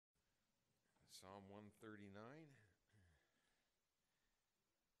Psalm 139,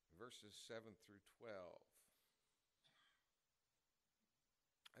 verses 7 through 12.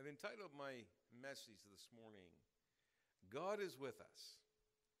 I've entitled my message this morning, God is with us,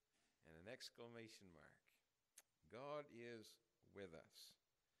 and an exclamation mark. God is with us.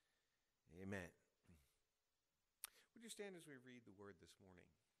 Amen. Would you stand as we read the word this morning?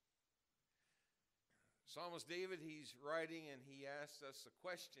 Psalmist David, he's writing and he asks us a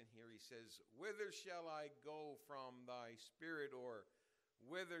question here. He says, "Whither shall I go from thy spirit, or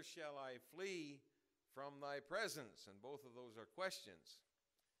whither shall I flee from thy presence?" And both of those are questions.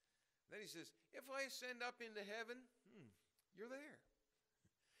 Then he says, "If I ascend up into heaven, you're there.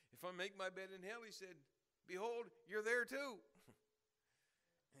 If I make my bed in hell," he said, "behold, you're there too."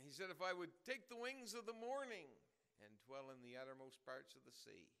 And he said, "If I would take the wings of the morning and dwell in the uttermost parts of the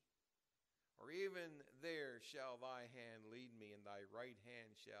sea, or even there shall thy hand lead me, and thy right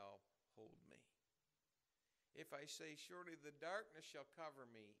hand shall hold me. If I say, surely the darkness shall cover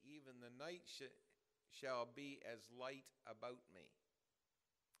me, even the night shall be as light about me.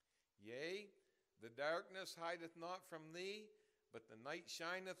 Yea, the darkness hideth not from thee, but the night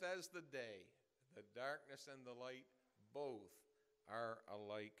shineth as the day. The darkness and the light both are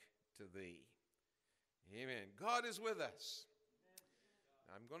alike to thee." Amen. God is with us.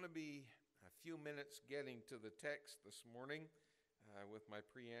 I'm going to be a few minutes getting to the text this morning. With my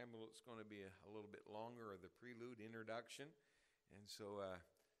preamble, it's going to be a little bit longer, or the prelude, introduction. And so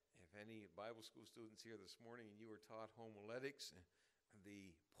if any Bible school students here this morning and you were taught homiletics,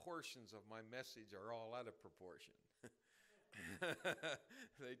 the portions of my message are all out of proportion.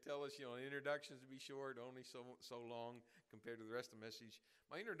 They tell us, introductions to be short, only so long compared to the rest of the message.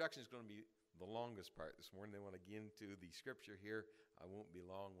 My introduction is going to be the longest part this morning. They want to get into the scripture here. I won't be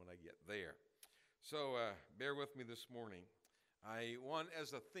long when I get there. So bear with me this morning. I want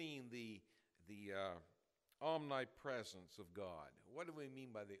as a theme the omnipresence of God. What do we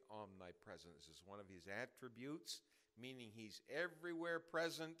mean by the omnipresence? It's one of his attributes, meaning he's everywhere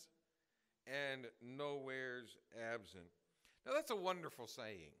present and nowhere's absent. Now that's a wonderful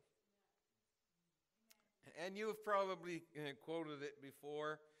saying. And you've probably quoted it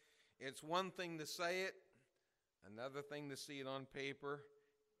before. It's one thing to say it, another thing to see it on paper,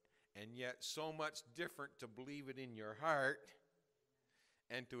 and yet so much different to believe it in your heart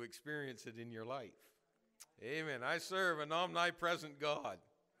and to experience it in your life. Amen. I serve an omnipresent God.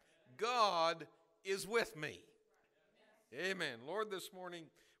 God is with me. Amen. Lord, this morning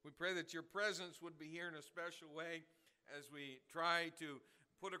we pray that your presence would be here in a special way as we try to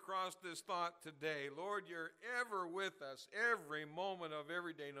put across this thought today. Lord, you're ever with us every moment of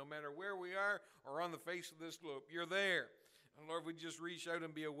every day, no matter where we are or on the face of this globe. You're there. And Lord, we just reach out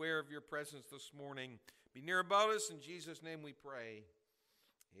and be aware of your presence this morning. Be near about us. In Jesus' name we pray.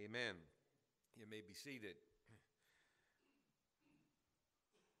 Amen. You may be seated.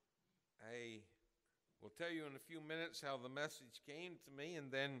 I will tell you in a few minutes how the message came to me, and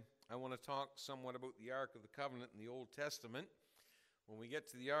then I want to talk somewhat about the Ark of the Covenant in the Old Testament. When we get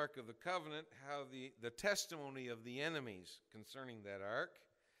to the Ark of the Covenant, how the testimony of the enemies concerning that Ark,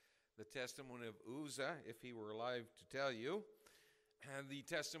 the testimony of Uzzah, if he were alive to tell you, and the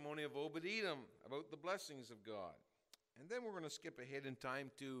testimony of Obed-Edom about the blessings of God. And then we're going to skip ahead in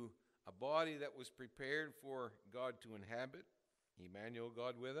time to a body that was prepared for God to inhabit, Emmanuel,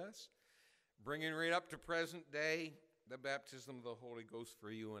 God with us, bringing right up to present day, the baptism of the Holy Ghost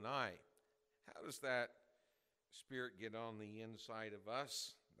for you and I. How does that Spirit get on the inside of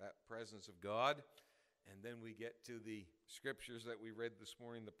us, that presence of God? And then we get to the scriptures that we read this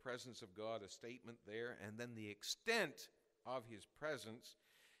morning, the presence of God, a statement there, and then the extent of his presence.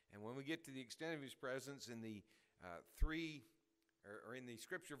 And when we get to the extent of his presence in the in the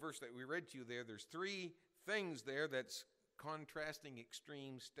scripture verse that we read to you there, there's three things there that's contrasting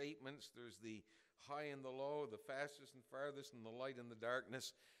extreme statements. There's the high and the low, the fastest and farthest, and the light and the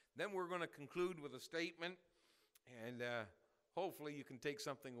darkness. Then we're going to conclude with a statement, and hopefully you can take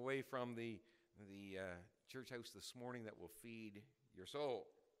something away from the church house this morning that will feed your soul.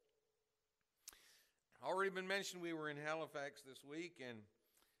 Already been mentioned, we were in Halifax this week, and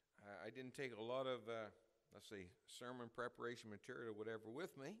I didn't take a lot of, sermon preparation material or whatever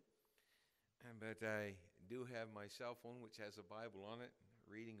with me, but I do have my cell phone, which has a Bible on it,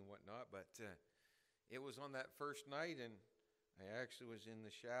 reading and whatnot. But it was on that first night, and I actually was in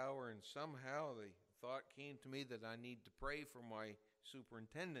the shower, and somehow the thought came to me that I need to pray for my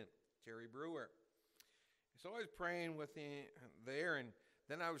superintendent, Terry Brewer. So I was praying with him there, and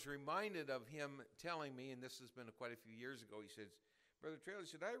then I was reminded of him telling me, and this has been quite a few years ago, he says, "Brother Traylor,"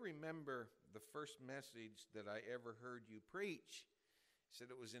 said, "I remember the first message that I ever heard you preach." He said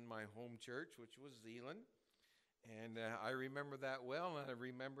it was in my home church, which was Zeeland. And I remember that well, and I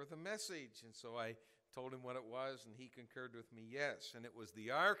remember the message. And so I told him what it was, and he concurred with me, yes. And it was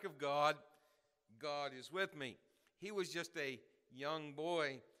the ark of God. God is with me. He was just a young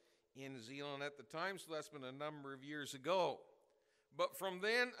boy in Zeeland at the time, so that's been a number of years ago. But from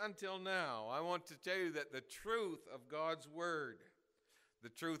then until now, I want to tell you that the truth of God's Word, the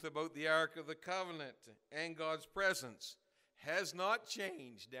truth about the Ark of the Covenant and God's presence, has not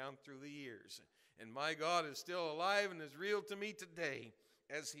changed down through the years. And my God is still alive and is real to me today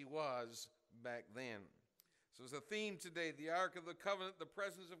as he was back then. So as a theme today, the Ark of the Covenant, the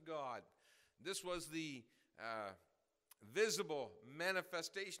presence of God. This was the visible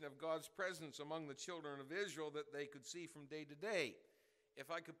manifestation of God's presence among the children of Israel that they could see from day to day.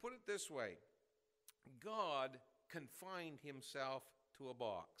 If I could put it this way, God confined himself to a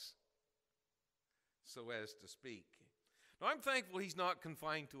box, so as to speak. Now, I'm thankful he's not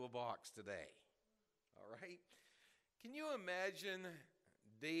confined to a box today. All right? Can you imagine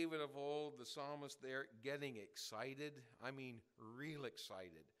David of old, the psalmist there, getting excited? I mean, real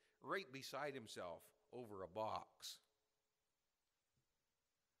excited, right beside himself over a box.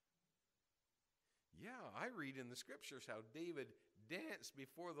 Yeah, I read in the scriptures how David danced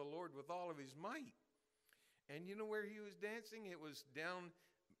before the Lord with all of his might. And you know where he was dancing? It was down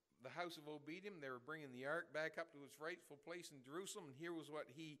the house of Obed-Edom. They were bringing the ark back up to its rightful place in Jerusalem, and here was what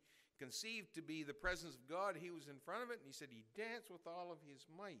he conceived to be the presence of God. He was in front of it, and he said he danced with all of his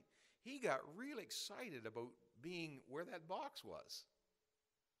might. He got real excited about being where that box was.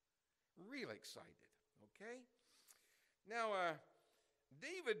 Real excited, okay? Now,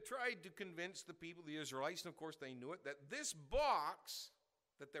 David tried to convince the people, the Israelites, and of course they knew it, that this box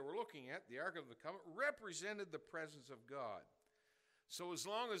that they were looking at, the Ark of the Covenant, represented the presence of God. So as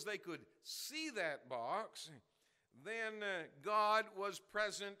long as they could see that box, then God was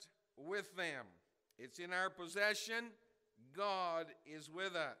present with them. It's in our possession. God is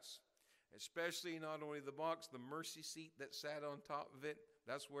with us. Especially not only the box, the mercy seat that sat on top of it.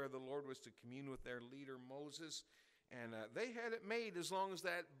 That's where the Lord was to commune with their leader Moses. And they had it made as long as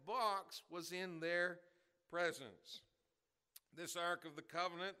that box was in their presence. This Ark of the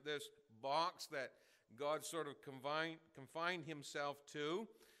Covenant, this box that God sort of confined himself to,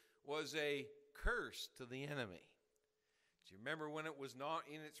 was a curse to the enemy. Do you remember when it was not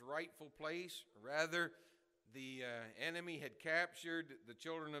in its rightful place? Rather, the enemy had captured the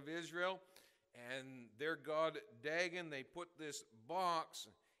children of Israel, and their god Dagon, they put this box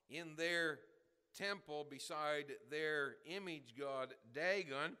in their temple beside their image god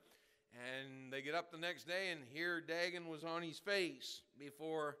Dagon, and they get up the next day, and here Dagon was on his face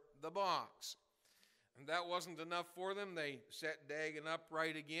before the box. And that wasn't enough for them. They set Dagon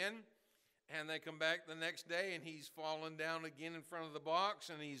upright again, and they come back the next day, and he's fallen down again in front of the box,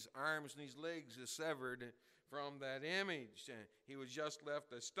 and his arms and his legs are severed from that image. He was just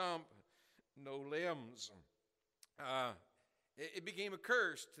left a stump, no limbs. It became a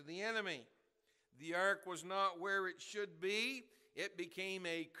curse to the enemy. The ark was not where it should be. It became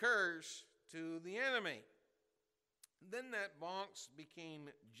a curse to the enemy. Then that box became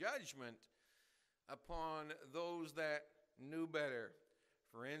judgment upon those that knew better.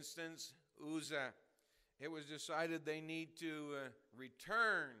 For instance, Uzzah. It was decided they need to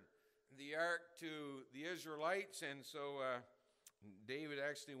return the ark to the Israelites, and so David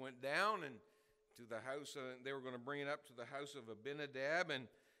actually went down and to the house. They were going to bring it up to the house of Abinadab, and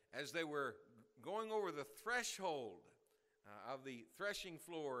as they were going over the threshold of the threshing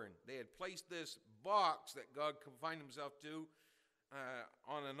floor, and they had placed this box that God confined himself to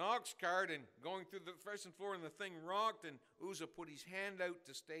on an ox cart and going through the threshing floor, and the thing rocked, and Uzzah put his hand out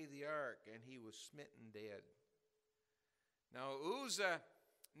to stay the ark, and he was smitten dead. Now Uzzah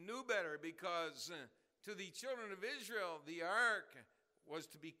knew better, because to the children of Israel, the ark was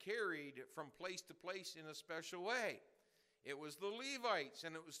to be carried from place to place in a special way. It was the Levites,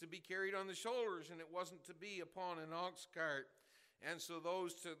 and it was to be carried on the shoulders, and it wasn't to be upon an ox cart. And so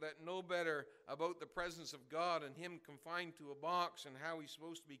those that know better about the presence of God and him confined to a box and how he's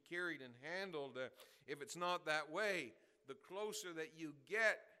supposed to be carried and handled, if it's not that way, the closer that you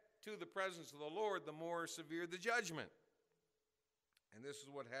get to the presence of the Lord, the more severe the judgment. And this is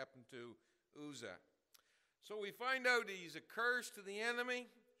what happened to Uzzah. So we find out he's a curse to the enemy.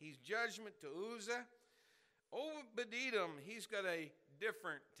 He's judgment to Uzzah. Obed-Edom, he's got a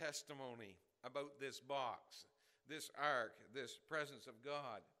different testimony about this box, this ark, this presence of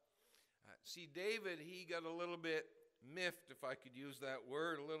God. See, David, he got a little bit miffed, if I could use that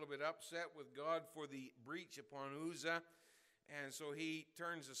word, a little bit upset with God for the breach upon Uzzah. And so he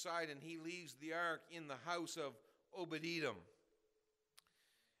turns aside and he leaves the ark in the house of Obed-Edom.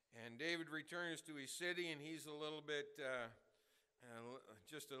 And David returns to his city, and he's a little bit,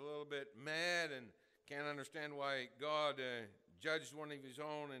 just a little bit mad and can't understand why God judged one of his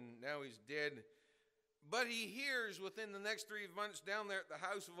own and now he's dead. But he hears within the next 3 months down there at the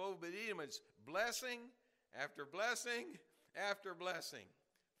house of Obed-Edom, it's blessing after blessing after blessing.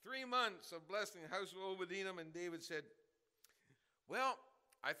 3 months of blessing the house of Obed-Edom, and David said, well,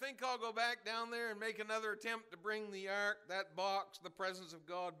 I think I'll go back down there and make another attempt to bring the ark, that box, the presence of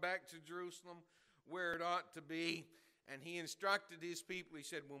God, back to Jerusalem where it ought to be. And he instructed his people, he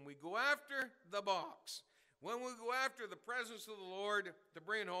said, when we go after the box, when we go after the presence of the Lord to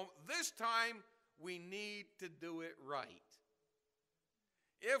bring it home, this time we need to do it right.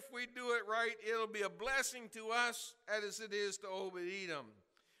 If we do it right, it'll be a blessing to us as it is to Obed-Edom.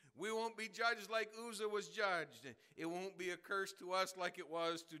 We won't be judged like Uzzah was judged. It won't be a curse to us like it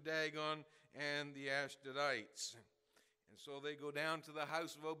was to Dagon and the Ashdodites. And so they go down to the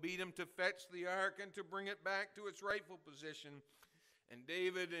house of Obed-Edom to fetch the ark and to bring it back to its rightful position. And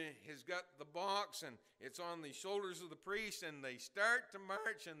David has got the box, and it's on the shoulders of the priest, and they start to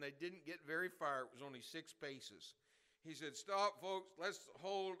march, and they didn't get very far. It was only 6 paces. He said, stop, folks, let's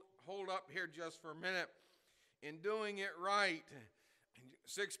hold up here just for a minute. In doing it right,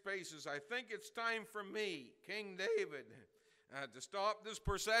 6 paces, I think it's time for me, King David, to stop this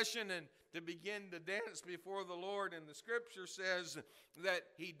procession and to begin to dance before the Lord. And the scripture says that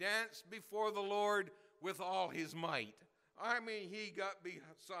he danced before the Lord with all his might. I mean, he got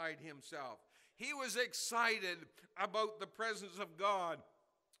beside himself. He was excited about the presence of God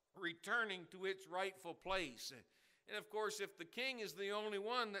returning to its rightful place. And of course, if the king is the only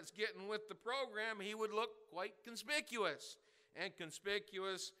one that's getting with the program, he would look quite conspicuous. And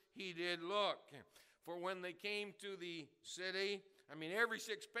conspicuous he did look. For when they came to the city, I mean, every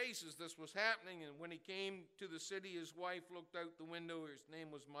 6 paces this was happening. And when he came to the city, his wife looked out the window. His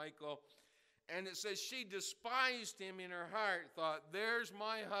name was Michal. And it says she despised him in her heart, thought, there's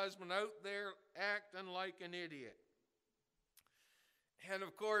my husband out there acting like an idiot. And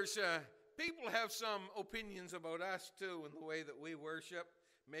of course, people have some opinions about us too in the way that we worship.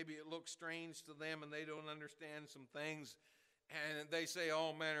 Maybe it looks strange to them and they don't understand some things. And they say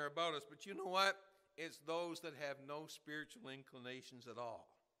all manner about us. But you know what? It's those that have no spiritual inclinations at all.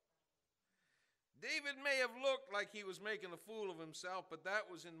 David may have looked like he was making a fool of himself, but that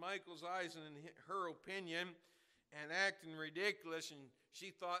was in Michal's eyes and in her opinion, and acting ridiculous. And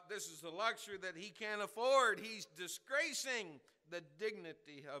she thought this is a luxury that he can't afford. He's disgracing the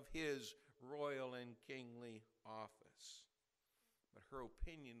dignity of his royal and kingly office. But her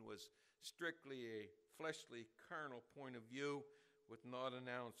opinion was strictly a fleshly, carnal point of view with not an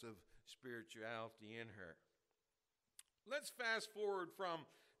ounce of spirituality in her. Let's fast forward from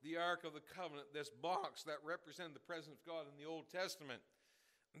the Ark of the Covenant, this box that represented the presence of God in the Old Testament,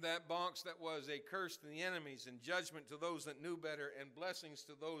 that box that was a curse to the enemies and judgment to those that knew better and blessings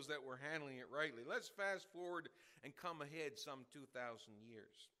to those that were handling it rightly. Let's fast forward and come ahead some 2,000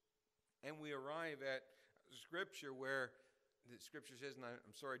 years. And we arrive at Scripture where the Scripture says, and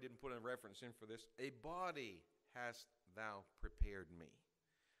I'm sorry I didn't put a reference in for this, a body hast thou prepared me.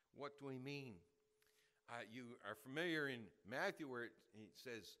 What do we mean? You are familiar in Matthew where it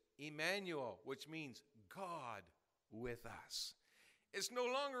says Emmanuel, which means God with us. It's no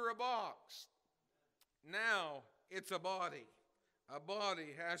longer a box. Now it's a body. A body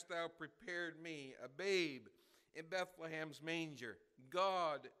hast thou prepared me, a babe in Bethlehem's manger.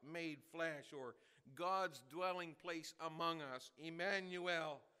 God made flesh, or God's dwelling place among us.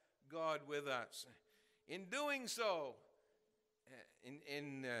 Emmanuel, God with us. In doing so,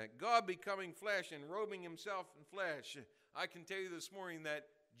 in God becoming flesh and robing himself in flesh, I can tell you this morning that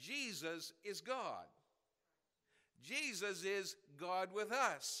Jesus is God. Jesus is God with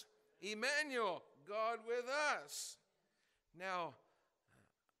us. Emmanuel, God with us. Now,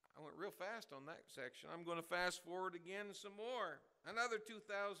 I went real fast on that section. I'm going to fast forward again some more. Another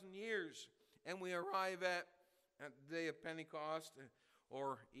 2,000 years. And we arrive at the day of Pentecost,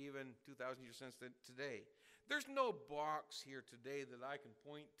 or even 2,000 years since today. There's no box here today that I can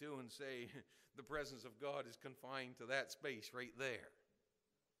point to and say the presence of God is confined to that space right there.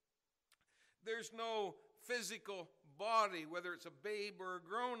 There's no physical body, whether it's a babe or a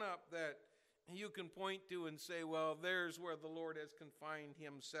grown-up, that you can point to and say, well, there's where the Lord has confined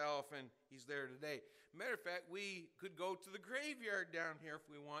himself and he's there today. Matter of fact, we could go to the graveyard down here if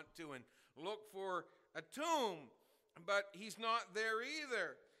we want to and look for a tomb, but he's not there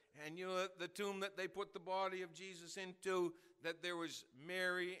either. And you know, the tomb that they put the body of Jesus into, that there was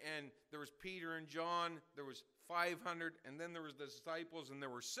Mary and there was Peter and John, there was 500, and then there was the disciples, and there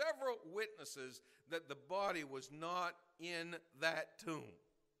were several witnesses that the body was not in that tomb.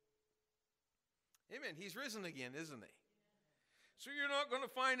 Amen. He's risen again, isn't he? So you're not going to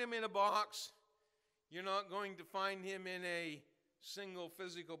find him in a box. You're not going to find him in a single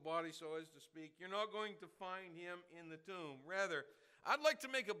physical body, so as to speak. You're not going to find him in the tomb. Rather, I'd like to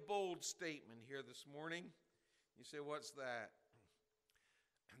make a bold statement here this morning. You say, what's that?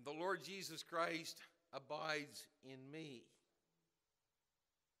 The Lord Jesus Christ abides in me.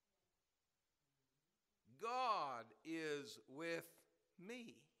 God is with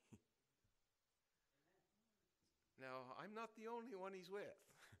me. Now, I'm not the only one he's with.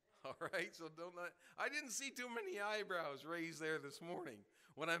 All right, so I didn't see too many eyebrows raised there this morning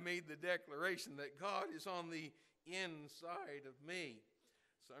when I made the declaration that God is on the inside of me.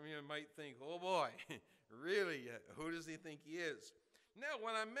 Some of you might think, oh boy, really, who does he think he is? Now,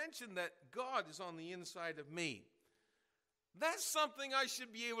 when I mentioned that God is on the inside of me, that's something I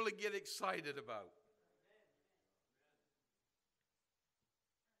should be able to get excited about.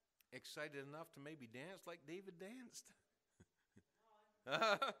 Excited enough to maybe dance like David danced.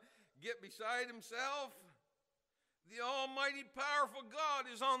 Get beside himself. The almighty, powerful God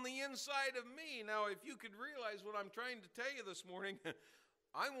is on the inside of me. Now, if you could realize what I'm trying to tell you this morning,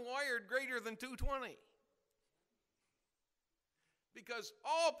 I'm wired greater than 220. Because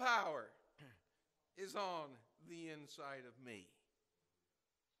all power is on the inside of me.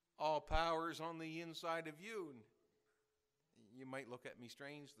 All power is on the inside of you. You might look at me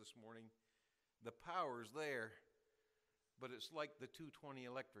strange this morning. The power's there. But it's like the 220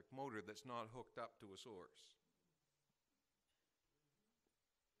 electric motor that's not hooked up to a source.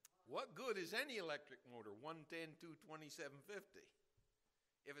 What good is any electric motor, 110, 220, 750,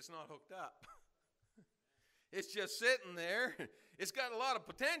 if it's not hooked up? It's just sitting there. It's got a lot of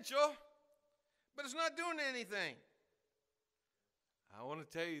potential, but it's not doing anything. I want to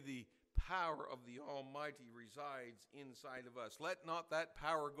tell you the power of the Almighty resides inside of us. Let not that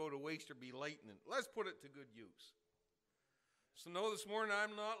power go to waste or be lightning. Let's put it to good use. So no, this morning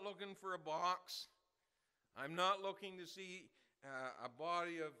I'm not looking for a box. I'm not looking to see a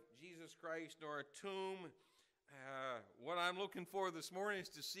body of Jesus Christ nor a tomb. What I'm looking for this morning is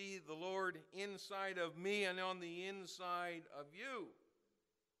to see the Lord inside of me and on the inside of you.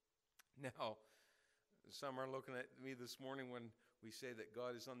 Now, some are looking at me this morning when we say that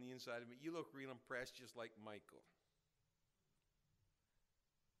God is on the inside of me. You look real impressed, just like Michael.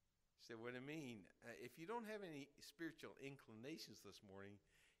 Say, what do you mean? If you don't have any spiritual inclinations this morning,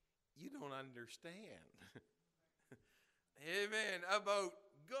 you don't understand. Amen. About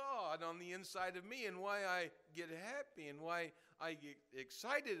God on the inside of me and why I get happy and why I get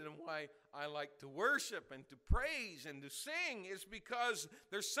excited and why I like to worship and to praise and to sing is because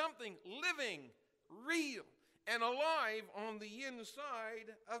there's something living, real, and alive on the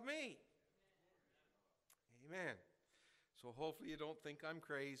inside of me. Amen. So hopefully you don't think I'm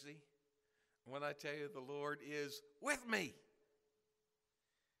crazy when I tell you the Lord is with me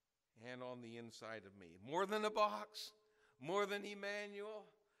and on the inside of me. More than a box, more than Emmanuel,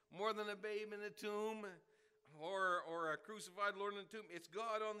 more than a babe in a tomb or a crucified Lord in a tomb. It's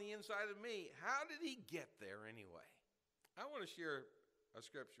God on the inside of me. How did he get there anyway? I want to share a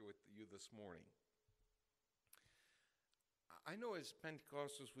scripture with you this morning. I know as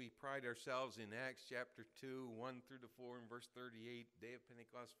Pentecostals we pride ourselves in Acts chapter 2, 1 through to 4 and verse 38, day of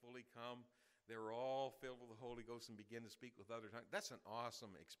Pentecost fully come. They were all filled with the Holy Ghost and began to speak with other tongues. That's an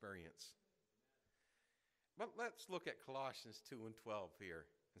awesome experience. But let's look at Colossians 2 and 12 here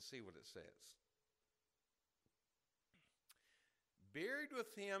and see what it says. Buried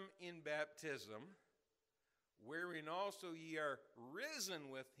with him in baptism, wherein also ye are risen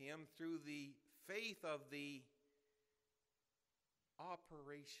with him through the faith of the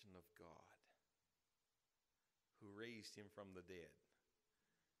operation of God, who raised him from the dead.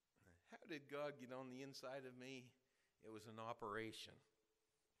 How did God get on the inside of me? It was an operation.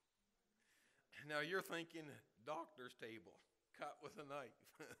 Now you're thinking doctor's table, cut with a knife.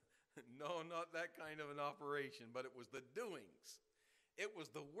 No, not that kind of an operation, but it was the doings. It was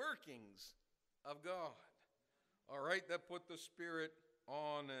the workings of God. All right, that put the Spirit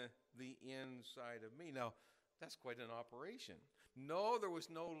on the inside of me. Now, that's quite an operation. No, there was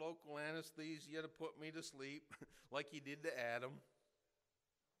no local anesthesia to put me to sleep like he did to Adam,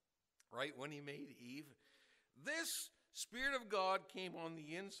 right when he made Eve. This Spirit of God came on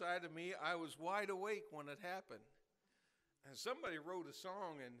the inside of me. I was wide awake when it happened. And somebody wrote a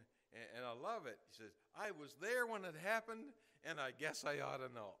song, and I love it. He says, I was there when it happened, and I guess I ought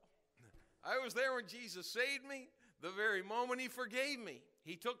to know. I was there when Jesus saved me, the very moment he forgave me.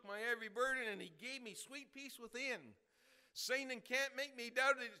 He took my every burden, and he gave me sweet peace within. Satan can't make me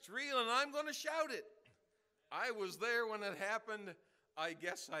doubt it. It's real, and I'm going to shout it. I was there when it happened. I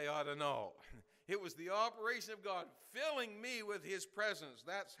guess I ought to know. It was the operation of God filling me with his presence.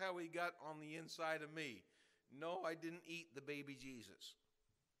 That's how he got on the inside of me. No, I didn't eat the baby Jesus.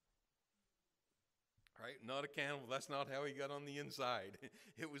 Right? Not a cannibal. That's not how he got on the inside.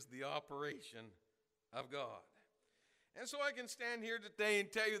 It was the operation of God. And so I can stand here today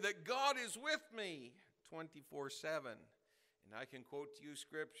and tell you that God is with me 24/7. And I can quote to you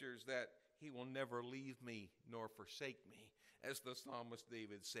scriptures that he will never leave me nor forsake me, as the psalmist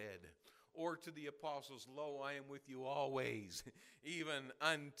David said. Or to the apostles, lo, I am with you always, even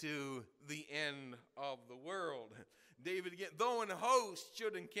unto the end of the world. David again, though an host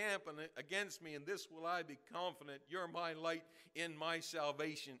should encamp against me, in this will I be confident, you're my light in my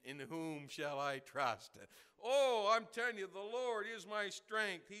salvation, in whom shall I trust? Oh, I'm telling you, the Lord is my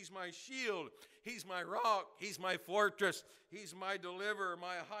strength. He's my shield. He's my rock. He's my fortress. He's my deliverer,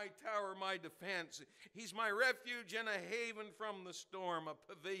 my high tower, my defense. He's my refuge and a haven from the storm, a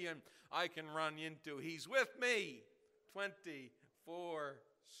pavilion I can run into. He's with me 24/7.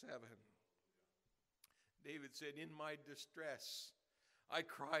 David said, in my distress, I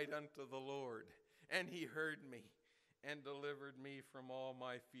cried unto the Lord, and he heard me and delivered me from all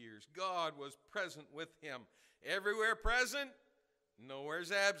my fears. God was present with him. Everywhere present,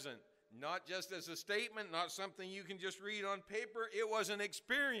 nowhere's absent. Not just as a statement, not something you can just read on paper. It was an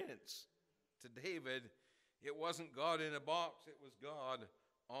experience. To David, it wasn't God in a box. It was God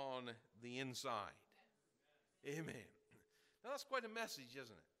on the inside. Amen. Now that's quite a message,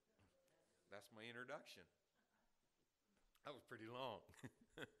 isn't it? That's my introduction. That was pretty long.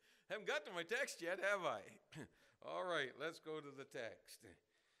 Haven't got to my text yet, have I? All right, let's go to the text.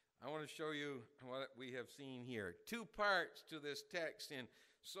 I want to show you what we have seen here. Two parts to this text in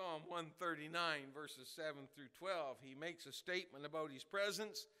Psalm 139, verses 7 through 12. He makes a statement about his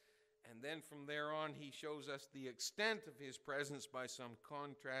presence, and then from there on, he shows us the extent of his presence by some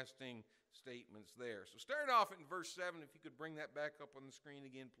contrasting statements there. So start off in verse 7, if you could bring that back up on the screen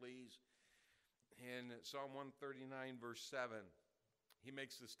again, please. In Psalm 139, verse 7, he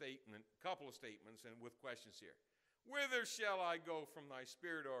makes a statement, a couple of statements, and with questions here. Whither shall I go from thy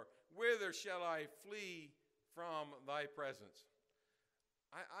spirit, or whither shall I flee from thy presence?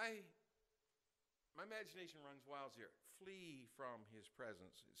 My imagination runs wild here. Flee from his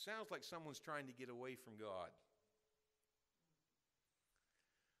presence. It sounds like someone's trying to get away from God.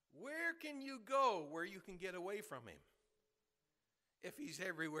 Where can you go where you can get away from him if he's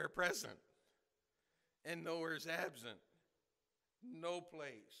everywhere present and nowhere's absent? No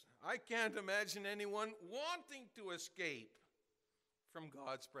place. I can't imagine anyone wanting to escape from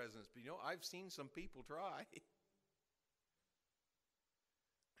God's presence. But I've seen some people try.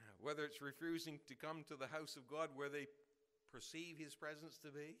 Whether it's refusing to come to the house of God where they perceive his presence to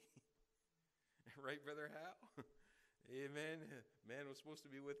be. Right, Brother Hal? Amen. Man was supposed to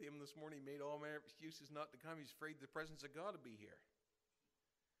be with him this morning. He made all manner of excuses not to come. He's afraid the presence of God to be here.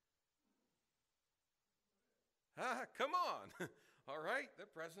 Come on. All right, the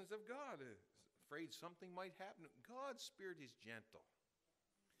presence of God is afraid something might happen. God's Spirit is gentle.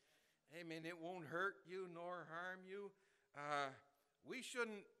 Amen. It won't hurt you nor harm you. We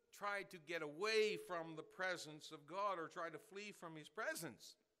shouldn't try to get away from the presence of God or try to flee from his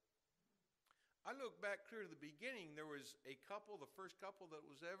presence. I look back clear to the beginning. There was a couple, the first couple that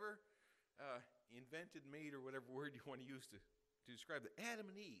was ever invented, made, or whatever word you want to use to describe it, Adam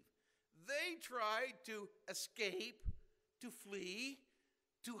and Eve. They tried to escape, to flee,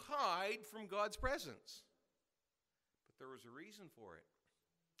 to hide from God's presence. But there was a reason for it.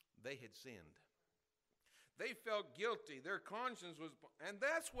 They had sinned. They felt guilty. Their conscience was, and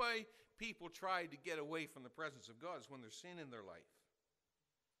that's why people try to get away from the presence of God, is when there's sin in their life.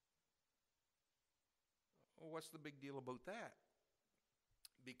 Well, what's the big deal about that?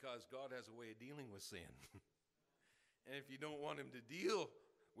 Because God has a way of dealing with sin. And if you don't want him to deal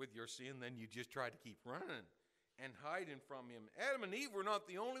with your sin, then you just try to keep running and hiding from him. Adam and Eve were not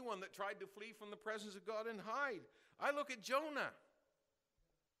the only one that tried to flee from the presence of God and hide. I look at Jonah,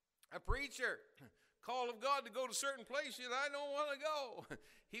 a preacher, call of God to go to certain places. I don't want to go.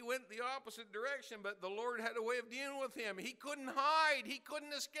 He went the opposite direction, but the Lord had a way of dealing with him. He couldn't hide. He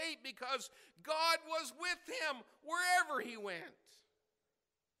couldn't escape because God was with him wherever he went.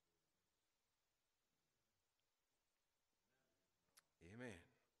 Amen.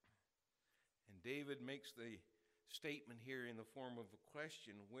 And David makes the statement here in the form of a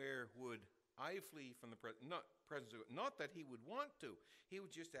question, where would I flee from the presence of God? Not that he would want to. He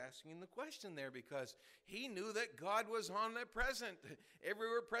was just asking the question there because he knew that God was omnipresent.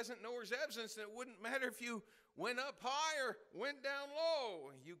 Everywhere present, nowhere's absence. And it wouldn't matter if you went up high or went down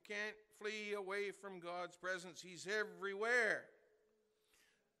low. You can't flee away from God's presence. He's everywhere.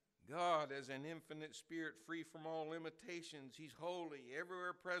 God as an infinite spirit free from all limitations. He's holy,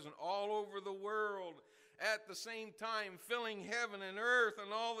 everywhere present, all over the world at the same time, filling heaven and earth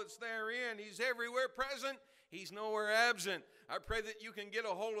and all that's therein. He's everywhere present. He's nowhere absent. I pray that you can get a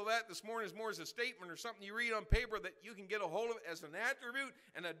hold of that this morning as more as a statement or something you read on paper, that you can get a hold of it as an attribute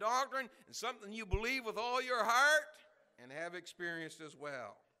and a doctrine and something you believe with all your heart and have experienced as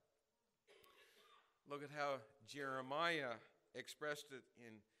well. Look at how Jeremiah expressed it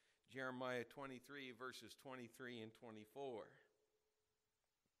in Jeremiah 23, verses 23 and 24.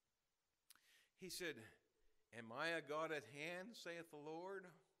 He said, "Am I a God at hand, saith the Lord,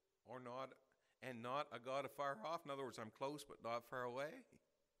 or not, and not a God afar off?" In other words, I'm close but not far away.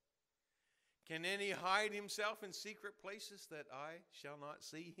 "Can any hide himself in secret places that I shall not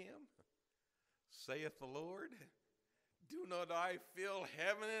see him? Saith the Lord. Do not I fill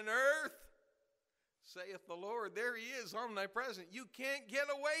heaven and earth? Saith the Lord." There he is, omnipresent. You can't get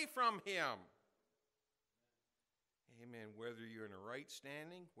away from him. Amen. Whether you're in a right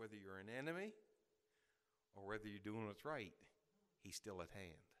standing, whether you're an enemy, or whether you're doing what's right, he's still at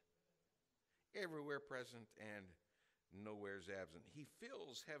hand. Everywhere present and nowhere's absent. He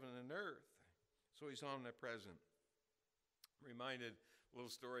fills heaven and earth, so he's omnipresent. Reminded a little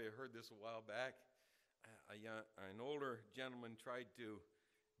story, I heard this a while back. An older gentleman tried to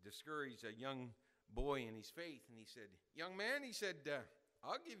discourage a young boy in his faith, and he said, "Young man," he said,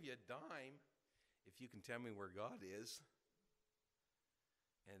 "I'll give you a dime if you can tell me where God is."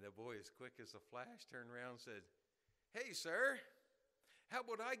 And the boy, as quick as a flash, turned around and said, "Hey, sir, how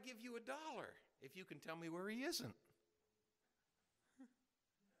about I give you $1 if you can tell me where he isn't?"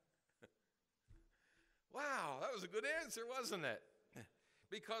 Wow, that was a good answer, wasn't it?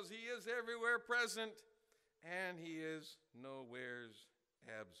 Because he is everywhere present and he is nowheres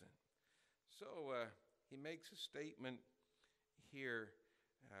absent. So he makes a statement here,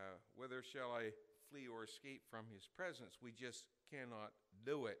 "Whether shall I flee or escape from his presence?" We just cannot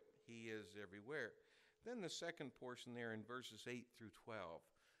do it. He is everywhere. Then the second portion there in verses 8 through 12.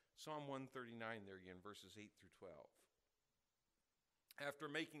 Psalm 139 there again, verses 8 through 12. After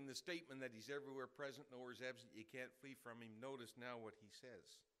making the statement that he's everywhere present, nowhere is absent, you can't flee from him, notice now what he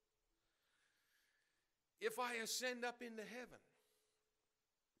says. "If I ascend up into heaven,"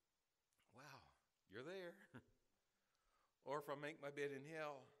 wow, you're there. "Or if I make my bed in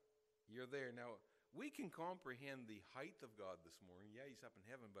hell," you're there. Now, we can comprehend the height of God this morning. Yeah, he's up in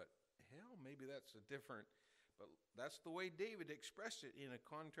heaven, but hell, maybe that's a different, but that's the way David expressed it in a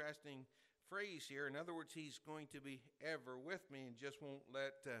contrasting phrase here. In other words, he's going to be ever with me and just won't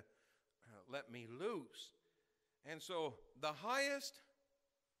let me loose. And so the highest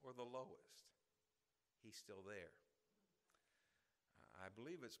or the lowest, he's still there. I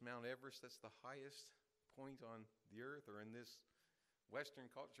believe it's Mount Everest that's the highest point on the earth, or in this Western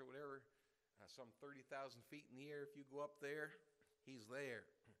culture, whatever, some 30,000 feet in the air. If you go up there, he's there.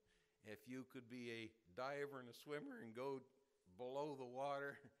 If you could be a diver and a swimmer and go below the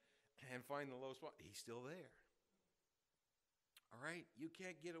water and find the low spot, he's still there. All right? You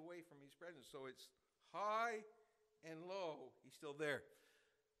can't get away from his presence. So it's high and low, he's still there.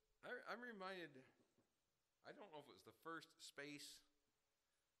 I'm reminded, I don't know if it was the first space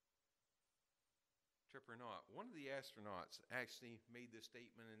trip or not. One of the astronauts actually made this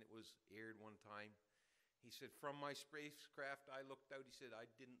statement, and it was aired one time. He said, "From my spacecraft, I looked out," he said, "I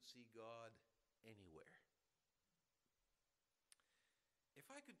didn't see God anywhere." If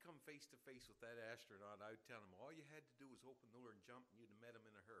I could come face to face with that astronaut, I would tell him all you had to do was open the door and jump, and you'd have met him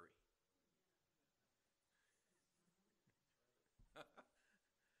in a hurry.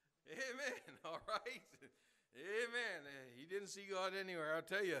 Amen. All right. Amen. He didn't see God anywhere. I'll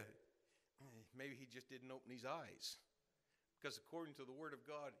tell you, maybe he just didn't open his eyes. Because according to the Word of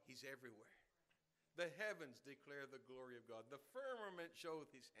God, he's everywhere. The heavens declare the glory of God. The firmament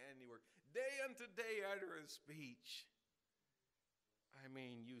showeth his handiwork. Day unto day utter his speech. I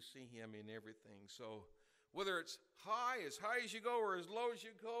mean, you see him in everything. So whether it's high as you go, or as low as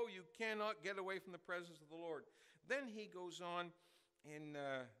you go, you cannot get away from the presence of the Lord. Then he goes on in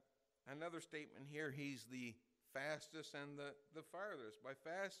another statement here. He's the fastest and the farthest. By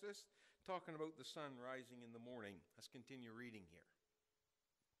fastest, talking about the sun rising in the morning. Let's continue reading here.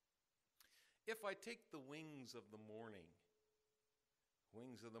 "If I take the wings of the morning,"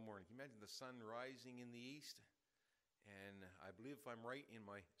 can you imagine the sun rising in the east? And I believe, if I'm right in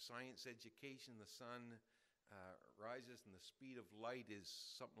my science education, the sun rises and the speed of light is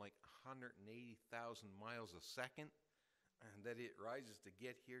something like 180,000 miles a second, and that it rises to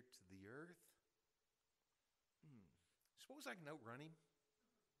get here to the earth. Suppose I can outrun him?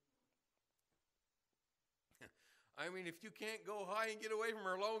 I mean, if you can't go high and get away from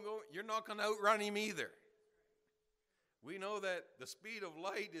her low, you're not going to outrun him either. We know that the speed of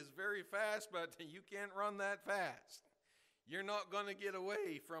light is very fast, but you can't run that fast. You're not going to get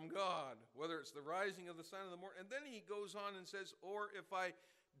away from God, whether it's the rising of the sun in the morning. And then he goes on and says, or if I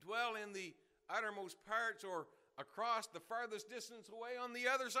dwell in the uttermost parts or across the farthest distance away on the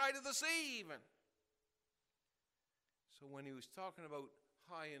other side of the sea even. So when he was talking about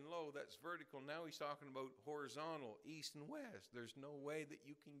high and low, that's vertical. Now he's talking about horizontal, east and west. There's no way that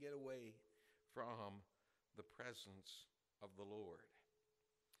you can get away from the presence of the Lord.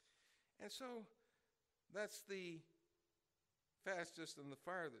 And so that's the fastest and the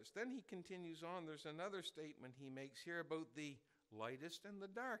farthest. Then he continues on. There's another statement he makes here about the lightest and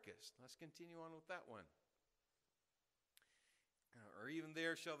the darkest. Let's continue on with that one. Or even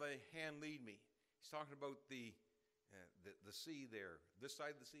there shall thy hand lead me. He's talking about the sea there. This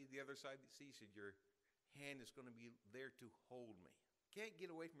side of the sea, the other side of the sea. He said, your hand is going to be there to hold me. Can't get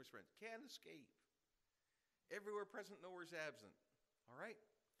away from his friends. Can't escape. Everywhere present, nowhere's absent. All right?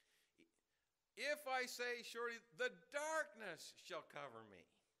 If I say, surely the darkness shall cover me,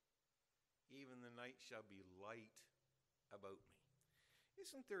 even the night shall be light about me.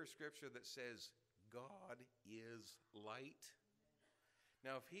 Isn't there a scripture that says God is light?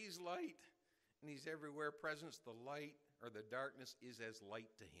 Now, if he's light and he's everywhere present, the light or the darkness is as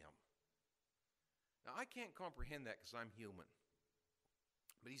light to him. Now, I can't comprehend that because I'm human.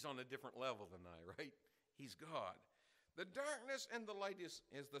 But he's on a different level than I, right? He's God. The darkness and the light is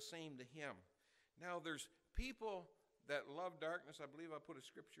the same to him. Now, there's people that love darkness. I believe I put a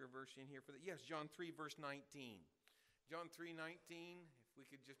scripture verse in here for that. Yes, John 3, verse 19. John 3:19, if we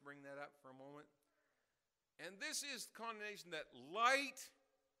could just bring that up for a moment. And this is condemnation, that light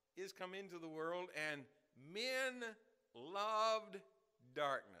is come into the world, and men loved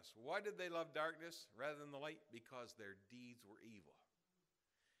darkness. Why did they love darkness rather than the light? Because their deeds were evil.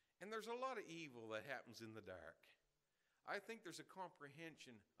 And there's a lot of evil that happens in the dark. I think there's a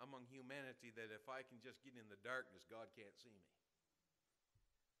comprehension among humanity that if I can just get in the darkness, God can't see me.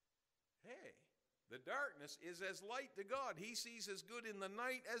 Hey, the darkness is as light to God. He sees as good in the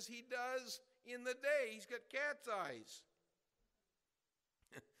night as he does in the day. He's got cat's eyes.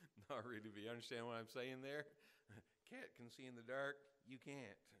 Not really, but you understand what I'm saying there? Cat can see in the dark. You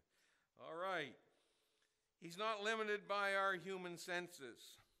can't. All right. He's not limited by our human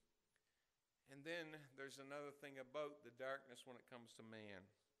senses. And then there's another thing about the darkness when it comes to man.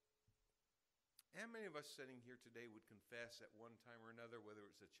 How many of us sitting here today would confess at one time or another, whether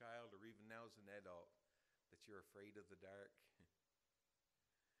it's a child or even now as an adult, that you're afraid of the dark?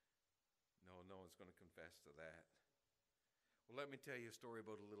 No one's going to confess to that. Well, let me tell you a story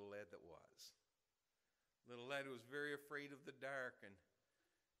about a little lad that was. Little lad who was very afraid of the dark, and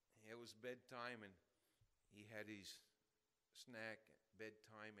it was bedtime, and he had his snack at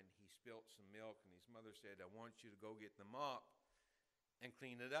bedtime, and he spilt some milk, and his mother said, I want you to go get the mop and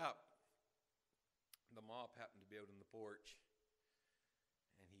clean it up. The mop happened to be out on the porch,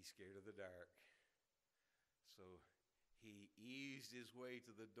 and he's scared of the dark. So he eased his way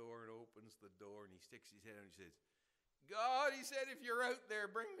to the door and opens the door, and he sticks his head out and he says, God, he said, if you're out there,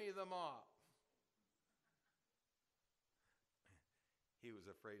 bring me the mop. He was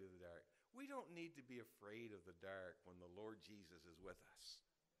afraid of the dark. We don't need to be afraid of the dark when the Lord Jesus is with us.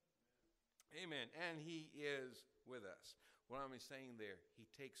 Amen. And he is with us. What am I saying there? He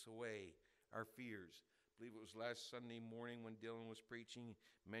takes away our fears. I believe it was last Sunday morning when Dylan was preaching,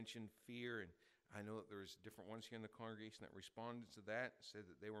 mentioned fear, and I know that there's different ones here in the congregation that responded to that, said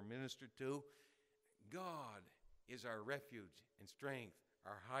that they were ministered to. God is our refuge and strength,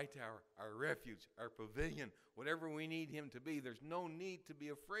 our high tower, our refuge, our pavilion, whatever we need him to be. There's no need to be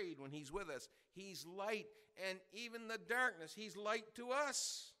afraid when he's with us. He's light, and even the darkness, he's light to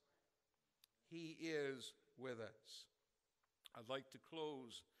us. He is with us. I'd like to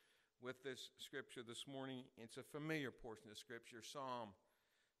close with this scripture this morning. It's a familiar portion of scripture, Psalm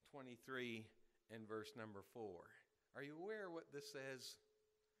 23 and verse number 4. Are you aware what this says?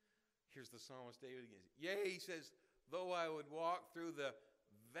 Here's the psalmist David again. Yea, he says, though I would walk through the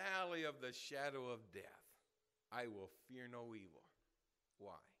valley of the shadow of death, I will fear no evil.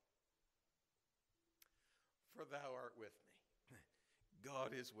 Why? For thou art with me.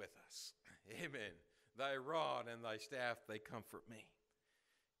 God is with us. Amen. Thy rod and thy staff, they comfort me.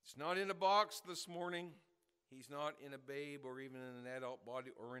 It's not in a box this morning. He's not in a babe or even in an adult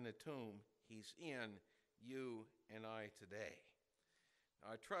body or in a tomb. He's in you and I today.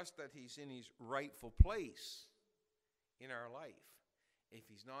 Now, I trust that he's in his rightful place in our life. If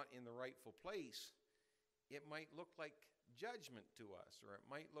he's not in the rightful place, it might look like judgment to us, or it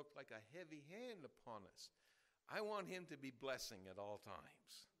might look like a heavy hand upon us. I want him to be blessing at all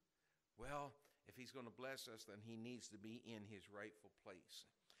times. Well, if he's going to bless us, then he needs to be in his rightful place.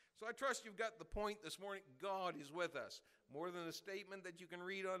 So I trust you've got the point this morning. God is with us. More than a statement that you can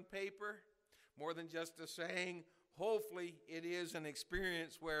read on paper, more than just a saying. Hopefully it is an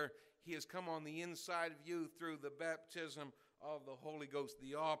experience where he has come on the inside of you through the baptism of the Holy Ghost,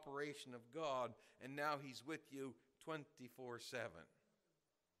 the operation of God, and now he's with you 24/7.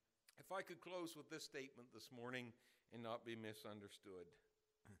 If I could close with this statement this morning and not be misunderstood.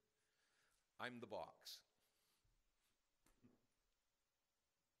 I'm the box.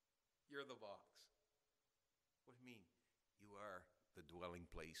 You're the box. What do you mean? You are the dwelling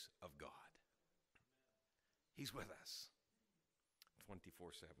place of God. He's with us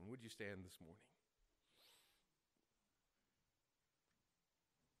 24/7. Would you stand this morning?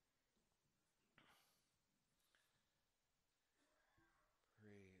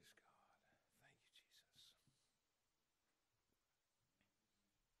 Praise God. Thank you, Jesus.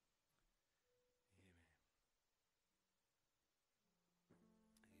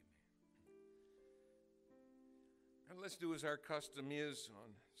 And let's do as our custom is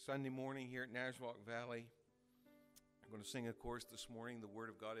on Sunday morning here at Naswalk Valley. I'm going to sing a chorus this morning. The Word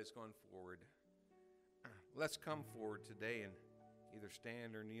of God has gone forward. Let's come forward today and either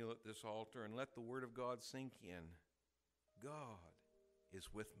stand or kneel at this altar and let the Word of God sink in. God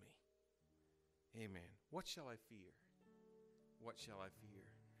is with me. Amen. What shall I fear? What shall I fear?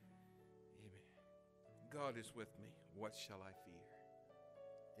 Amen. God is with me. What shall I fear?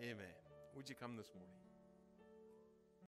 Amen. Would you come this morning?